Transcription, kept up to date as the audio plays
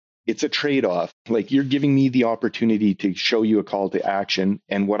it's a trade-off. Like you're giving me the opportunity to show you a call to action,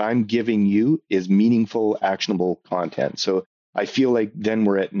 and what I'm giving you is meaningful, actionable content. So I feel like then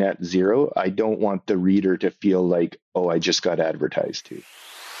we're at net zero. I don't want the reader to feel like, oh, I just got advertised to.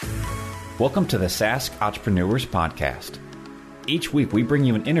 Welcome to the Sask Entrepreneurs Podcast. Each week, we bring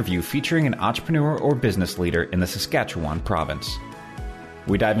you an interview featuring an entrepreneur or business leader in the Saskatchewan province.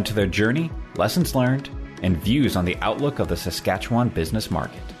 We dive into their journey, lessons learned, and views on the outlook of the Saskatchewan business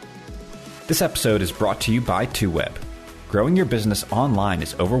market. This episode is brought to you by 2Web. Growing your business online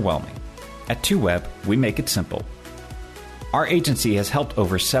is overwhelming. At 2Web, we make it simple. Our agency has helped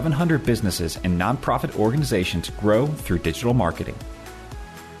over 700 businesses and nonprofit organizations grow through digital marketing.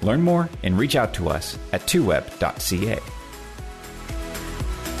 Learn more and reach out to us at 2web.ca.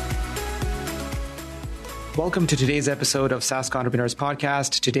 Welcome to today's episode of Sask Entrepreneurs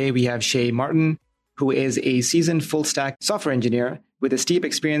Podcast. Today we have Shay Martin, who is a seasoned full-stack software engineer with a steep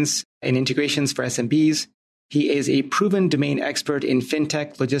experience in integrations for SMBs. He is a proven domain expert in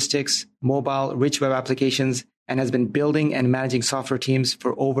fintech, logistics, mobile, rich web applications, and has been building and managing software teams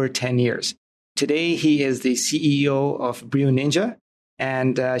for over 10 years. Today, he is the CEO of Brew Ninja.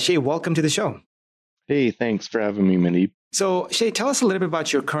 And Shay, welcome to the show. Hey, thanks for having me, Mandeep. So Shay, tell us a little bit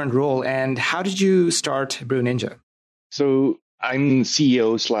about your current role and how did you start Brew Ninja? So I'm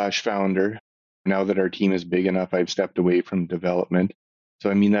CEO/founder. Now that our team is big enough, I've stepped away from development.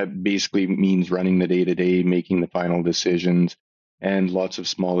 So, that basically means running the day-to-day, making the final decisions, and lots of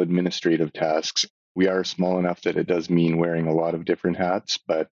small administrative tasks. We are small enough that it does mean wearing a lot of different hats,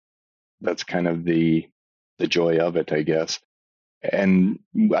 but that's kind of the joy of it, I guess. And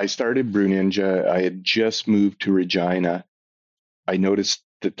I started Brew Ninja. I had just moved to Regina. I noticed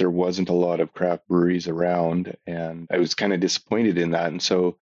that there wasn't a lot of craft breweries around, and I was kind of disappointed in that. And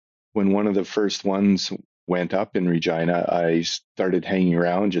so when one of the first ones went up in Regina, I started hanging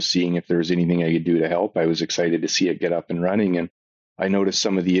around, just seeing if there was anything I could do to help. I was excited to see it get up and running, and I noticed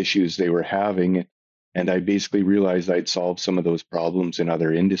some of the issues they were having, and I basically realized I'd solved some of those problems in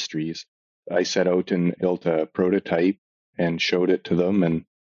other industries. I set out and built a prototype and showed it to them, and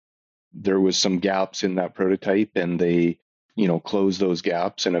there was some gaps in that prototype, and they closed those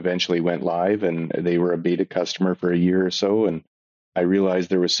gaps and eventually went live, and they were a beta customer for a year or so, and I realized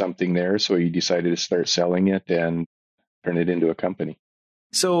there was something there, so I decided to start selling it and turn it into a company.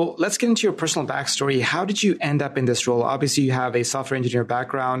 So let's get into your personal backstory. How did you end up in this role? Obviously, you have a software engineer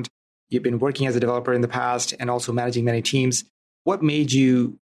background. You've been working as a developer in the past and also managing many teams. What made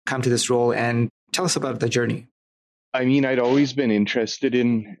you come to this role, and tell us about the journey? I'd always been interested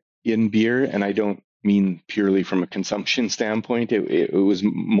in beer, and I don't mean purely from a consumption standpoint. It was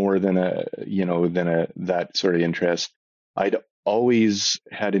more than that sort of interest. I'd always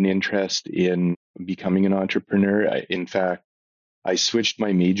had an interest in becoming an entrepreneur. In fact, I switched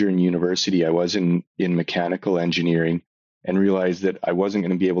my major in university. I was in mechanical engineering and realized that I wasn't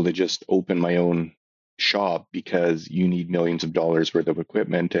going to be able to just open my own shop because you need millions of dollars worth of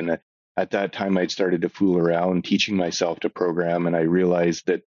equipment. And at that time, I'd started to fool around teaching myself to program. And I realized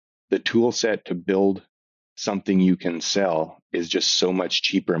that the tool set to build something you can sell is just so much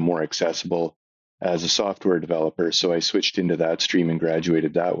cheaper and more accessible as a software developer. So I switched into that stream and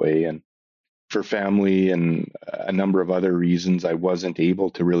graduated that way. And for family and a number of other reasons, I wasn't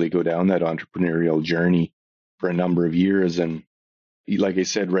able to really go down that entrepreneurial journey for a number of years. And like I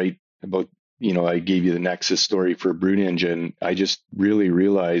said, right about, I gave you the Nexus story for Brew Ninja, and I just really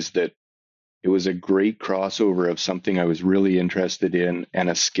realized that it was a great crossover of something I was really interested in and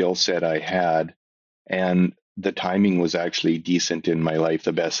a skill set I had. And the timing was actually decent in my life,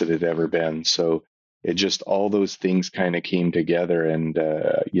 the best it had ever been. So it just, all those things kind of came together, and,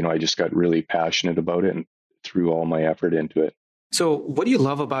 I just got really passionate about it and threw all my effort into it. So what do you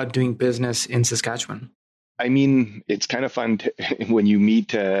love about doing business in Saskatchewan? It's kind of fun when you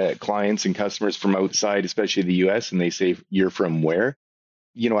meet clients and customers from outside, especially the US, and they say, "You're from where?"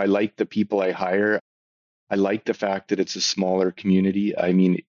 I like the people I hire. I like the fact that it's a smaller community.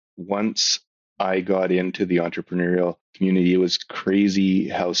 Once I got into the entrepreneurial community, it was crazy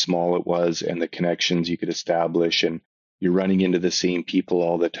how small it was and the connections you could establish, and you're running into the same people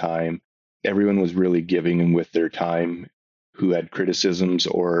all the time. Everyone was really giving with their time who had criticisms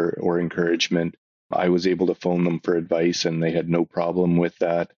or encouragement. I was able to phone them for advice, and they had no problem with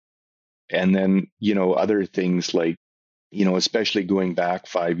that. And then, other things like, especially going back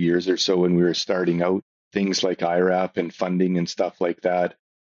 5 years or so when we were starting out, things like IRAP and funding and stuff like that.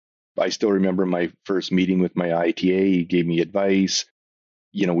 I still remember my first meeting with my ITA. He gave me advice.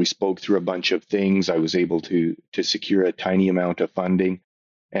 We spoke through a bunch of things. I was able to secure a tiny amount of funding.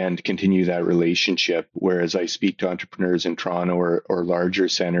 and continue that relationship. Whereas I speak to entrepreneurs in Toronto or larger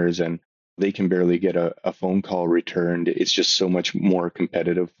centers, and they can barely get a phone call returned. It's just so much more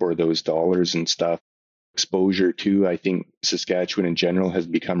competitive for those dollars and stuff. Exposure too. I think Saskatchewan in general has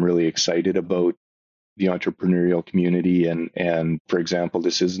become really excited about the entrepreneurial community. And for example,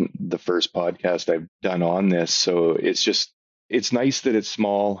 this isn't the first podcast I've done on this. So it's nice that it's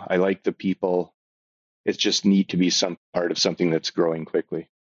small. I like the people. It's just neat to be some part of something that's growing quickly.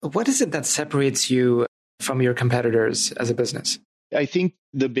 What is it that separates you from your competitors as a business? I think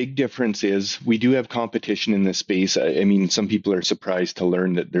the big difference is we do have competition in this space. I mean, some people are surprised to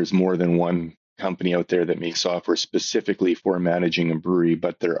learn that there's more than one company out there that makes software specifically for managing a brewery,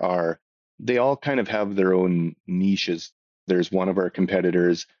 but there are. They all kind of have their own niches. There's one of our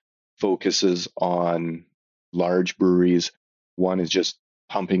competitors focuses on large breweries. One is just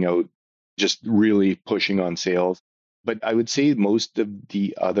pumping out, just really pushing on sales. But I would say most of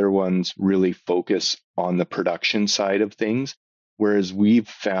the other ones really focus on the production side of things. Whereas we've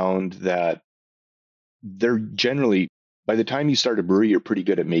found that they're generally, by the time you start a brewery, you're pretty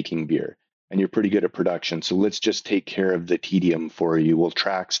good at making beer and you're pretty good at production. So let's just take care of the tedium for you. We'll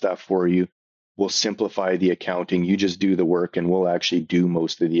track stuff for you. We'll simplify the accounting. You just do the work and we'll actually do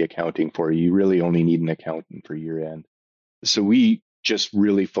most of the accounting for you. You really only need an accountant for year end. So we just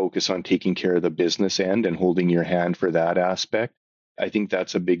really focus on taking care of the business end and holding your hand for that aspect. I think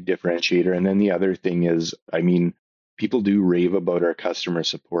that's a big differentiator. And then the other thing is, I mean, people do rave about our customer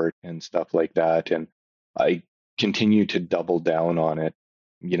support and stuff like that. And I continue to double down on it.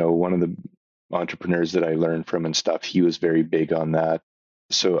 You know, one of the entrepreneurs that I learned from and stuff, he was very big on that.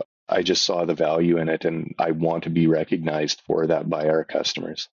 So I just saw the value in it and I want to be recognized for that by our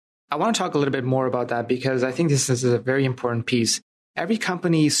customers. I want to talk a little bit more about that because I think this is a very important piece. Every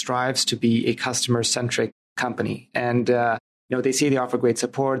company strives to be a customer-centric company. And they say they offer great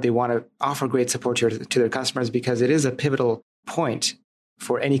support. They want to offer great support to their customers because it is a pivotal point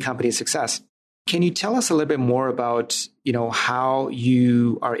for any company's success. Can you tell us a little bit more about, how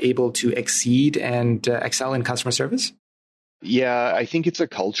you are able to exceed and excel in customer service? Yeah, I think it's a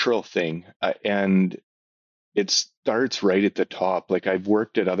cultural thing. And it starts right at the top. Like I've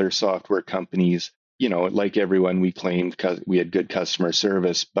worked at other software companies, like everyone, we claimed we had good customer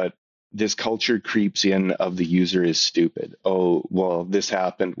service, but this culture creeps in of the user is stupid. Oh, well, this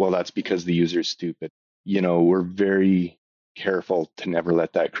happened. Well, that's because the user's stupid. We're very careful to never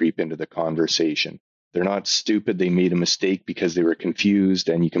let that creep into the conversation. They're not stupid. They made a mistake because they were confused,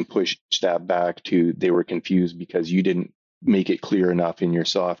 and you can push that back to they were confused because you didn't make it clear enough in your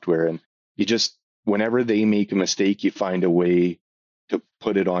software. And whenever they make a mistake, you find a way to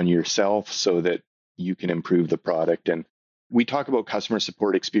put it on yourself so that you can improve the product. And we talk about customer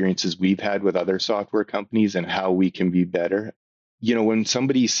support experiences we've had with other software companies and how we can be better. When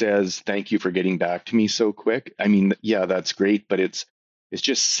somebody says, thank you for getting back to me so quick, I mean, yeah, that's great, but it's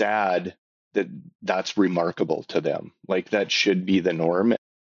just sad that that's remarkable to them. Like that should be the norm,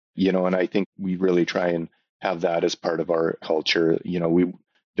 and I think we really try and have that as part of our culture. We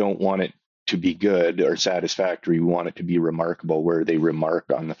don't want it to be good or satisfactory. We want it to be remarkable, where they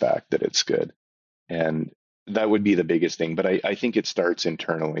remark on the fact that it's good. And that would be the biggest thing. But I think it starts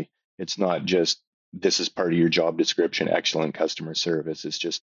internally. It's not just, this is part of your job description, excellent customer service. It's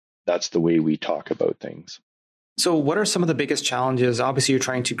just, that's the way we talk about things. So what are some of the biggest challenges? Obviously, you're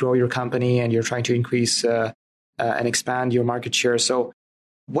trying to grow your company and you're trying to increase and expand your market share. So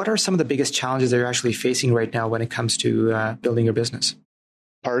what are some of the biggest challenges that you're actually facing right now when it comes to building your business?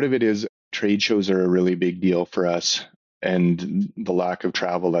 Part of it is trade shows are a really big deal for us. And the lack of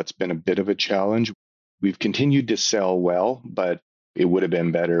travel, that's been a bit of a challenge. We've continued to sell well, but it would have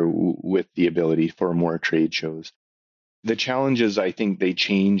been better with the ability for more trade shows. The challenges, I think they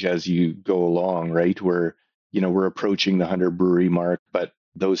change as you go along, right? We're approaching the 100 brewery mark, but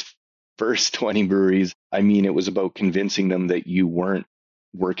those first 20 breweries, I mean, it was about convincing them that you weren't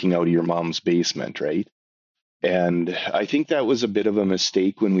working out of your mom's basement, right? And I think that was a bit of a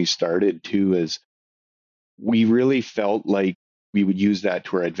mistake when we started too, is we really felt like we would use that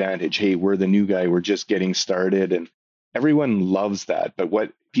to our advantage. Hey, we're the new guy. We're just getting started. And everyone loves that. But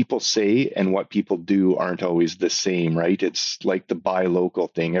what people say and what people do aren't always the same, right? It's like the buy local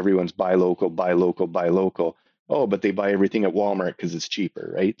thing. Everyone's buy local, buy local, buy local. Oh, but they buy everything at Walmart because it's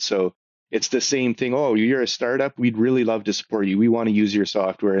cheaper, right? So it's the same thing. Oh, you're a startup. We'd really love to support you. We want to use your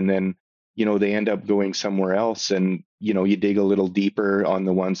software. And then, they end up going somewhere else. And, you dig a little deeper on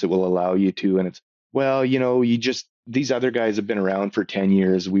the ones that will allow you to. And it's, well, these other guys have been around for 10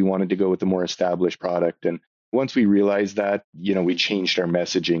 years. We wanted to go with a more established product. And once we realized that, we changed our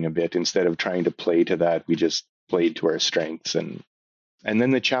messaging a bit. Instead of trying to play to that, we just played to our strengths. And And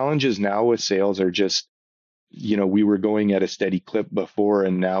then the challenges now with sales are just, we were going at a steady clip before,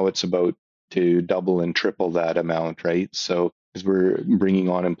 and now it's about to double and triple that amount, right? So as we're bringing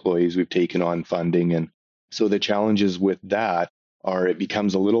on employees, we've taken on funding. And so the challenges with that are it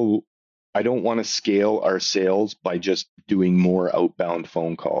becomes a little, I don't want to scale our sales by just doing more outbound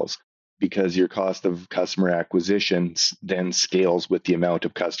phone calls, because your cost of customer acquisition then scales with the amount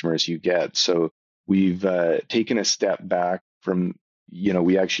of customers you get. So we've taken a step back from,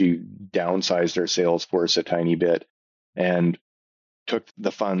 we actually downsized our sales force a tiny bit and took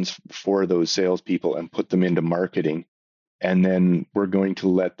the funds for those salespeople and put them into marketing. And then we're going to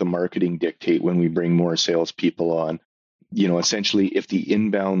let the marketing dictate when we bring more salespeople on. Essentially, if the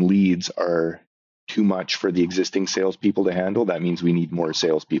inbound leads are too much for the existing salespeople to handle, that means we need more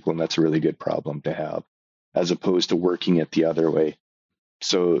salespeople. And that's a really good problem to have, as opposed to working it the other way.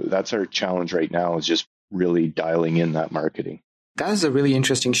 So that's our challenge right now, is just really dialing in that marketing. That is a really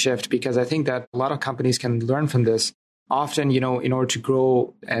interesting shift, because I think that a lot of companies can learn from this. Often, in order to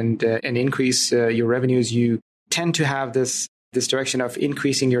grow and increase your revenues, you tend to have this direction of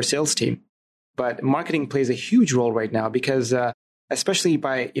increasing your sales team. But marketing plays a huge role right now, because especially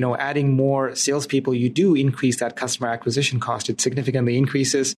by adding more salespeople, you do increase that customer acquisition cost. It significantly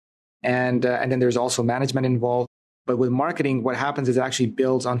increases, and then there's also management involved. But with marketing, what happens is it actually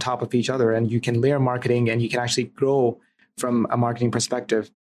builds on top of each other, and you can layer marketing, and you can actually grow from a marketing perspective.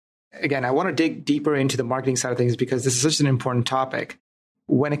 Again, I want to dig deeper into the marketing side of things, because this is such an important topic.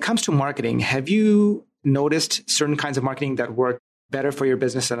 When it comes to marketing, have you noticed certain kinds of marketing that work better for your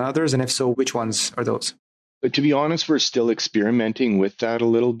business than others? And if so, which ones are those? But to be honest, we're still experimenting with that a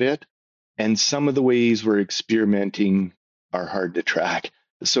little bit. And some of the ways we're experimenting are hard to track.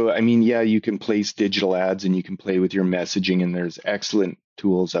 So, you can place digital ads and you can play with your messaging, and there's excellent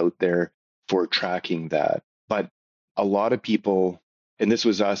tools out there for tracking that. But a lot of people, and this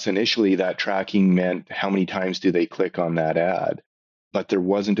was us initially, that tracking meant how many times do they click on that ad. But there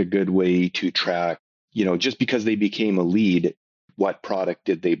wasn't a good way to track, just because they became a lead, what product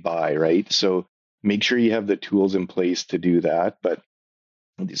did they buy, right? So make sure you have the tools in place to do that. But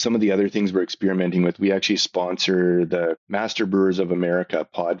some of the other things we're experimenting with, we actually sponsor the Master Brewers of America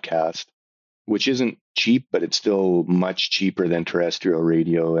podcast, which isn't cheap, but it's still much cheaper than terrestrial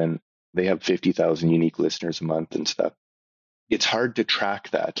radio. And they have 50,000 unique listeners a month and stuff. It's hard to track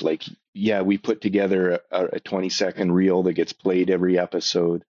that. We put together a 20-second reel that gets played every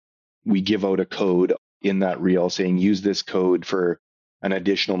episode. We give out a code in that reel saying, use this code for an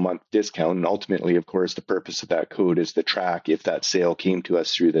additional month discount. And ultimately, of course, the purpose of that code is to track if that sale came to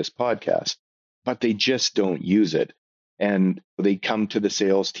us through this podcast. But they just don't use it. And they come to the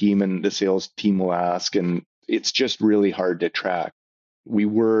sales team, and the sales team will ask, and it's just really hard to track. We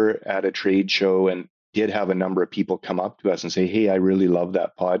were at a trade show and did have a number of people come up to us and say, hey, I really love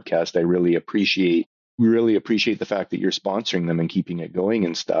that podcast. We really appreciate the fact that you're sponsoring them and keeping it going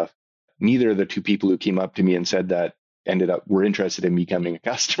and stuff. Neither of the two people who came up to me and said that were interested in becoming a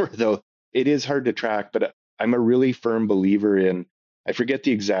customer, though. It is hard to track, but I'm a really firm believer in, I forget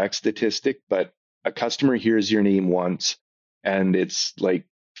the exact statistic, but a customer hears your name once and it's like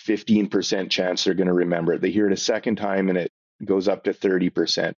 15% chance they're going to remember it. They hear it a second time and it goes up to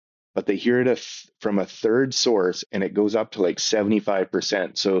 30%, but they hear it from a third source and it goes up to like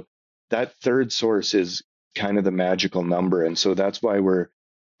 75%. So that third source is kind of the magical number. And so that's why we're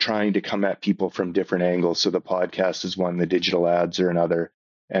trying to come at people from different angles. So the podcast is one, the digital ads are another,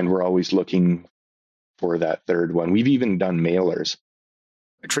 and we're always looking for that third one. We've even done mailers.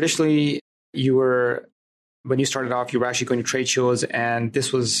 Traditionally, when you started off, you were actually going to trade shows, and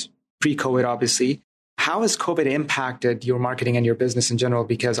this was pre-COVID, obviously. How has COVID impacted your marketing and your business in general?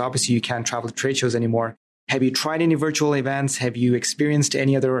 Because obviously you can't travel to trade shows anymore. Have you tried any virtual events? Have you experienced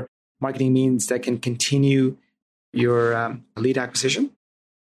any other marketing means that can continue your lead acquisition?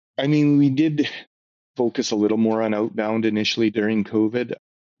 We did focus a little more on outbound initially during COVID.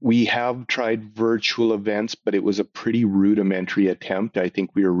 We have tried virtual events, but it was a pretty rudimentary attempt. I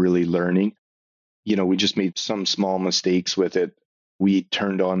think we were really learning. We just made some small mistakes with it. We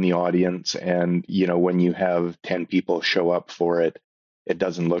turned on the audience, and, when you have 10 people show up for it, it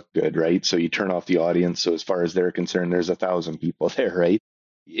doesn't look good, right? So you turn off the audience. So as far as they're concerned, there's 1,000 people there, right?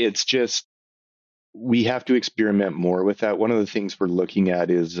 It's just, we have to experiment more with that. One of the things we're looking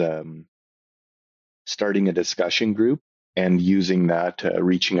at is starting a discussion group and using that,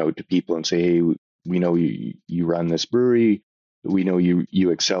 reaching out to people and say, hey, we know you run this brewery. We know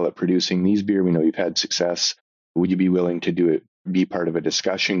you excel at producing these beer. We know you've had success. Would you be willing to be part of a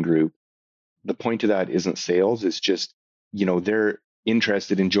discussion group? The point of that isn't sales. It's just,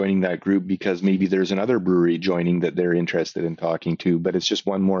 interested in joining that group because maybe there's another brewery joining that they're interested in talking to, but it's just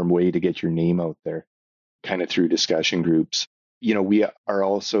one more way to get your name out there, kind of through discussion groups.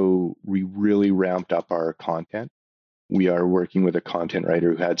 We really ramped up our content. We are working with a content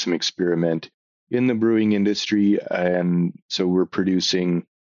writer who had some experiment in the brewing industry. And so we're producing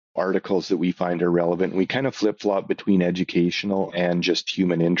articles that we find are relevant. We kind of flip-flop between educational and just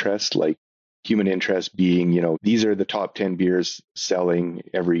human interest, like human interest being, these are the top 10 beers selling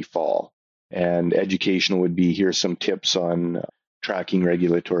every fall. And educational would be, here's some tips on tracking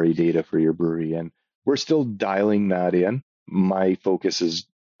regulatory data for your brewery. And we're still dialing that in. My focus is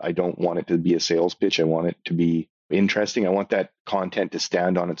I don't want it to be a sales pitch. I want it to be interesting. I want that content to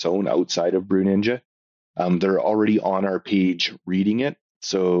stand on its own outside of Brew Ninja. They're already on our page reading it,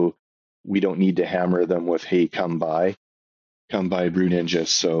 so we don't need to hammer them with, hey, come by Brew Ninja.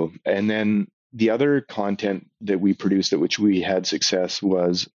 So, and then the other content that we produced at which we had success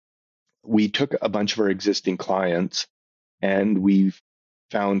was we took a bunch of our existing clients and we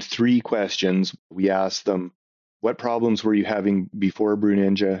found 3 questions. We asked them, what problems were you having before Brew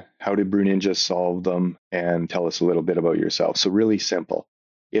Ninja? How did Brew Ninja solve them? And tell us a little bit about yourself. So really simple.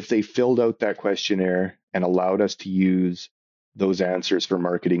 If they filled out that questionnaire and allowed us to use those answers for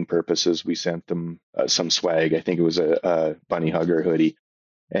marketing purposes, we sent them some swag. I think it was a bunny hugger hoodie.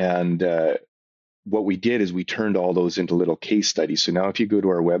 And what we did is we turned all those into little case studies. So now if you go to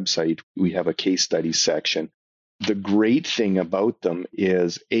our website, we have a case studies section. The great thing about them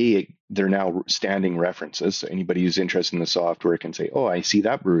is, they're now standing references. So anybody who's interested in the software can say, oh, I see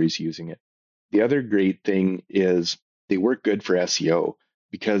that brewery's using it. The other great thing is they work good for SEO,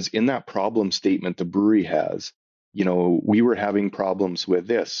 because in that problem statement the brewery has, we were having problems with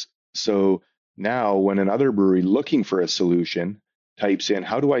this. So now when another brewery looking for a solution types in,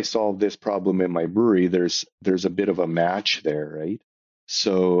 how do I solve this problem in my brewery? There's a bit of a match there, right?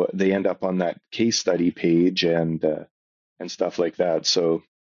 So they end up on that case study page and stuff like that. So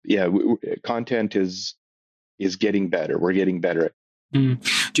yeah, content is getting better. We're getting better. Do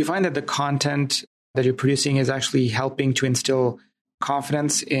you find that the content that you're producing is actually helping to instill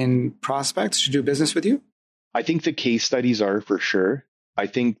confidence in prospects to do business with you? I think the case studies are, for sure. I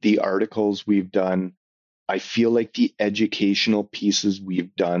think the articles we've done, I feel like the educational pieces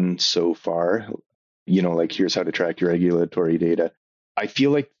we've done so far, like here's how to track your regulatory data, I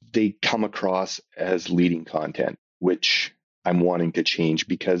feel like they come across as leading content, which I'm wanting to change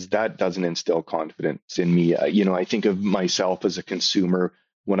because that doesn't instill confidence in me. I think of myself as a consumer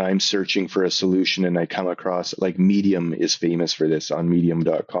when I'm searching for a solution and I come across, like Medium is famous for this, on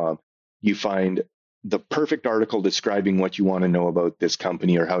medium.com. You find the perfect article describing what you want to know about this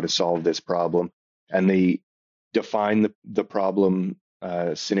company or how to solve this problem. And they define the problem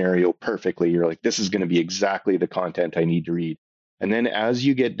scenario perfectly. You're like, this is going to be exactly the content I need to read. And then as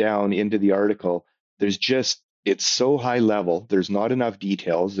you get down into the article, it's so high level. There's not enough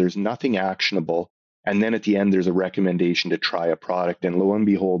details. There's nothing actionable. And then at the end, there's a recommendation to try a product. And lo and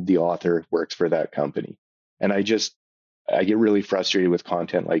behold, the author works for that company. And I get really frustrated with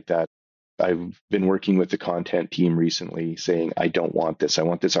content like that. I've been working with the content team recently saying, I don't want this. I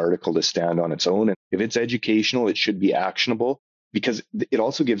want this article to stand on its own. And if it's educational, it should be actionable, because it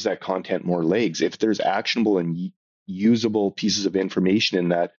also gives that content more legs. If there's actionable and usable pieces of information in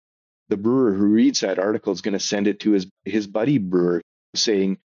that, the brewer who reads that article is going to send it to his buddy brewer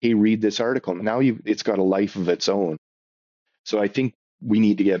saying, hey, read this article. Now it's got a life of its own. So I think we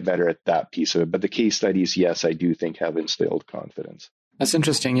need to get better at that piece of it. But the case studies, yes, I do think have instilled confidence. That's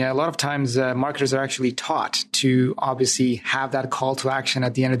interesting. Yeah, a lot of times marketers are actually taught to obviously have that call to action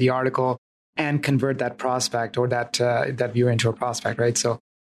at the end of the article and convert that prospect or that viewer into a prospect, right? So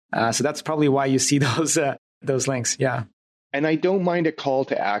that's probably why you see those links. Yeah. And I don't mind a call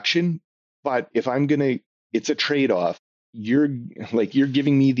to action, but if it's a trade-off. You're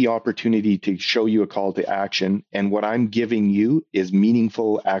giving me the opportunity to show you a call to action, and what I'm giving you is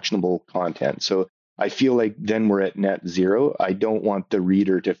meaningful, actionable content. So I feel like then we're at net zero. I don't want the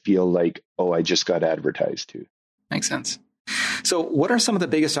reader to feel like, oh, I just got advertised to. Makes sense. So what are some of the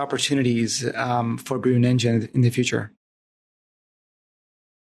biggest opportunities for Brew Ninja in the future?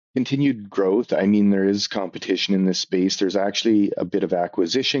 Continued growth. I mean, there is competition in this space. There's actually a bit of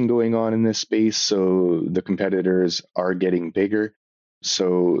acquisition going on in this space. So the competitors are getting bigger.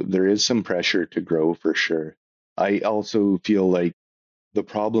 So there is some pressure to grow for sure. I also feel like the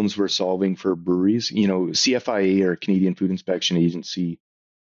problems we're solving for breweries, CFIA, or Canadian Food Inspection Agency,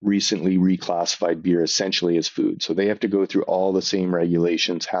 recently reclassified beer essentially as food. So they have to go through all the same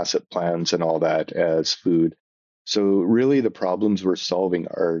regulations, HACCP plans, and all that as food. So really the problems we're solving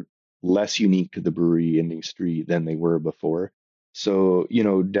are less unique to the brewery industry than they were before. So,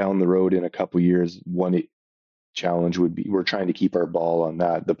 down the road in a couple of years, one challenge would be we're trying to keep our ball on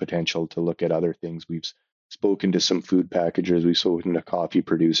that, the potential to look at other things. We've spoken to some food packagers, we've spoken to coffee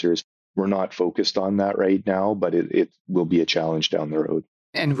producers. We're not focused on that right now, but it will be a challenge down the road.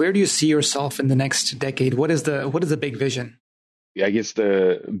 And where do you see yourself in the next decade? What is the big vision? I guess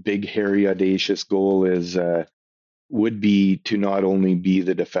the big, hairy, audacious goal would be to not only be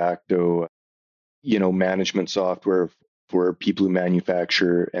the de facto, management software for people who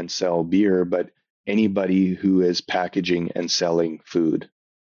manufacture and sell beer, but anybody who is packaging and selling food.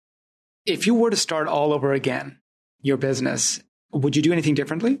 If you were to start all over again, your business, would you do anything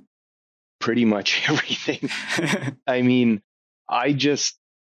differently? Pretty much everything. I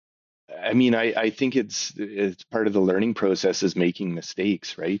think it's part of the learning process is making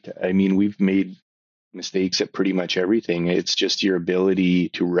mistakes, right? We've made mistakes at pretty much everything. It's just your ability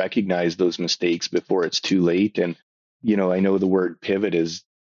to recognize those mistakes before it's too late. And, I know the word pivot is,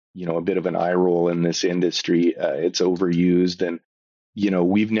 a bit of an eye roll in this industry. It's overused and,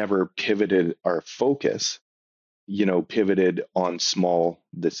 we've never pivoted our focus, pivoted on small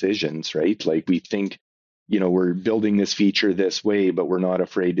decisions, right? Like we think, we're building this feature this way, but we're not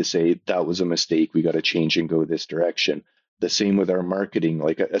afraid to say that was a mistake. We got to change and go this direction. The same with our marketing,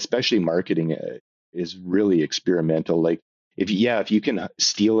 like especially marketing is really experimental. Like if you can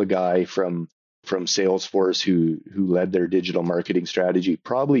steal a guy from Salesforce who led their digital marketing strategy,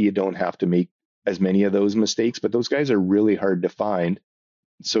 probably you don't have to make as many of those mistakes, but those guys are really hard to find.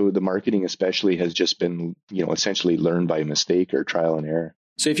 So the marketing especially has just been, essentially learned by mistake or trial and error.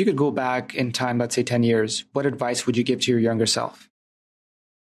 So if you could go back in time, let's say 10 years, what advice would you give to your younger self?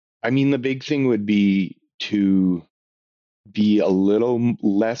 The big thing would be to be a little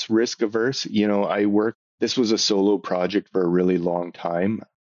less risk averse. This was a solo project for a really long time.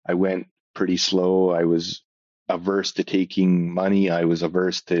 I went pretty slow. I was averse to taking money. I was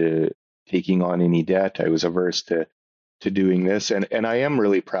averse to taking on any debt. I was averse to doing this. And I am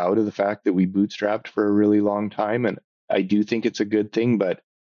really proud of the fact that we bootstrapped for a really long time. And I do think it's a good thing, but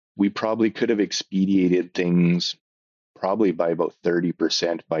we probably could have expedited things probably by about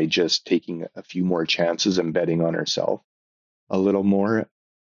 30% by just taking a few more chances and betting on ourselves a little more.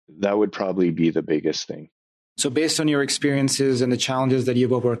 That would probably be the biggest thing. So based on your experiences and the challenges that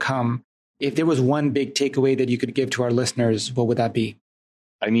you've overcome, if there was one big takeaway that you could give to our listeners, what would that be?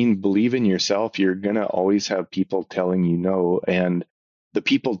 Believe in yourself. You're going to always have people telling you no. And the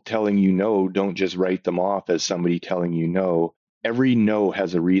people telling you no, don't just write them off as somebody telling you no. Every no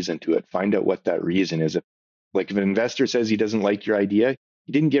has a reason to it. Find out what that reason is. If an investor says he doesn't like your idea,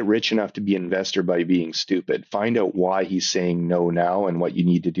 he didn't get rich enough to be an investor by being stupid. Find out why he's saying no now and what you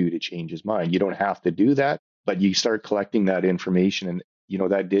need to do to change his mind. You don't have to do that, but you start collecting that information and,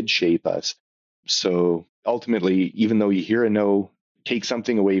 that did shape us. So ultimately, even though you hear a no, take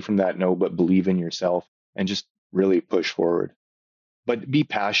something away from that no, but believe in yourself and just really push forward. But be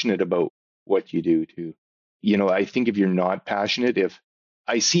passionate about what you do too. I think if you're not passionate, if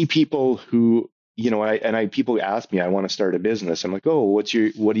I see people who, people ask me, I want to start a business. I'm like, oh, what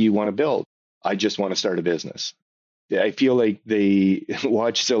do you want to build? I just want to start a business. I feel like they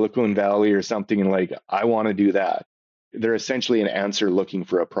watch Silicon Valley or something and like, I want to do that. They're essentially an answer looking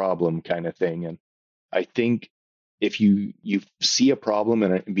for a problem kind of thing. And I think if you see a problem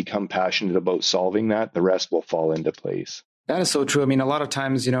and become passionate about solving that, the rest will fall into place. That is so true. A lot of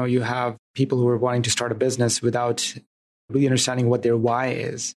times, you have people who are wanting to start a business without really understanding what their why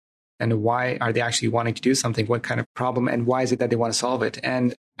is and why are they actually wanting to do something, what kind of problem, and why is it that they want to solve it.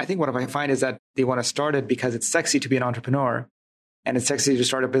 And I think what I find is that they want to start it because it's sexy to be an entrepreneur and it's sexy to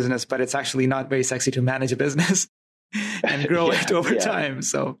start a business, but it's actually not very sexy to manage a business and grow it over time.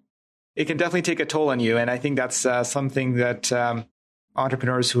 So it can definitely take a toll on you. And I think that's something that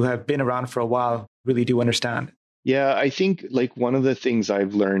entrepreneurs who have been around for a while really do understand. Yeah, I think one of the things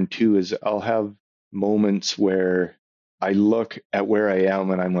I've learned too is I'll have moments where I look at where I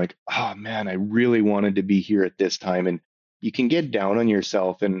am and I'm like, oh man, I really wanted to be here at this time. And you can get down on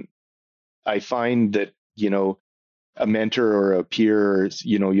yourself. And I find that, a mentor or a peer,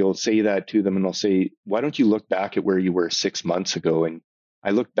 you'll say that to them and they'll say, why don't you look back at where you were 6 months ago? And I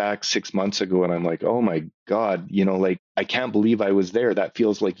look back 6 months ago and I'm like, oh my God, I can't believe I was there. That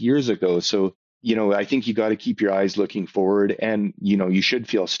feels like years ago. So, I think you got to keep your eyes looking forward and, you should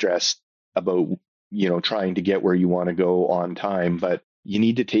feel stressed about, trying to get where you want to go on time, but you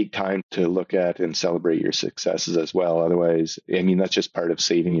need to take time to look at and celebrate your successes as well. Otherwise, that's just part of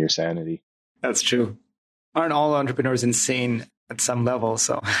saving your sanity. That's true. Aren't all entrepreneurs insane at some level?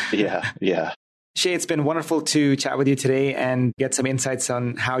 So yeah. Shay, it's been wonderful to chat with you today and get some insights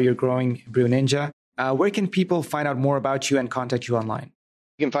on how you're growing Brew Ninja. Where can people find out more about you and contact you online?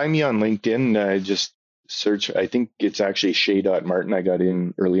 You can find me on LinkedIn. Just search, I think it's actually Shay.Martin. I got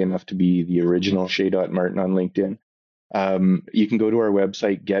in early enough to be the original Shay.Martin on LinkedIn. You can go to our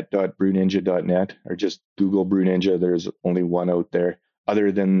website, get.brewninja.net, or just Google Brew Ninja. There's only one out there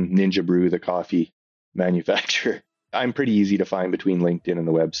other than Ninja Brew, the coffee manufacturer. I'm pretty easy to find between LinkedIn and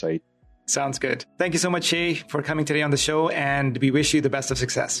the website. Sounds good. Thank you so much, Shay, for coming today on the show, and we wish you the best of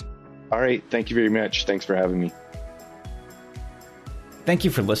success. All right. Thank you very much. Thanks for having me. Thank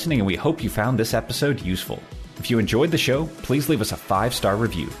you for listening, and we hope you found this episode useful. If you enjoyed the show, please leave us a 5-star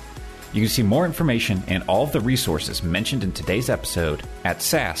review. You can see more information and all of the resources mentioned in today's episode at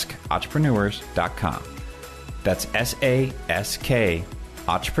SaskEntrepreneurs.com. That's SASK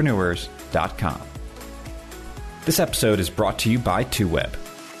entrepreneurs.com. This episode is brought to you by 2Web.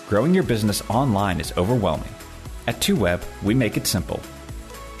 Growing your business online is overwhelming. At 2Web, we make it simple.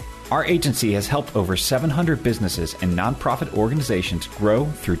 Our agency has helped over 700 businesses and nonprofit organizations grow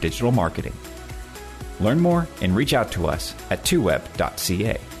through digital marketing. Learn more and reach out to us at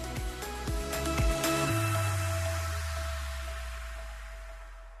 2web.ca.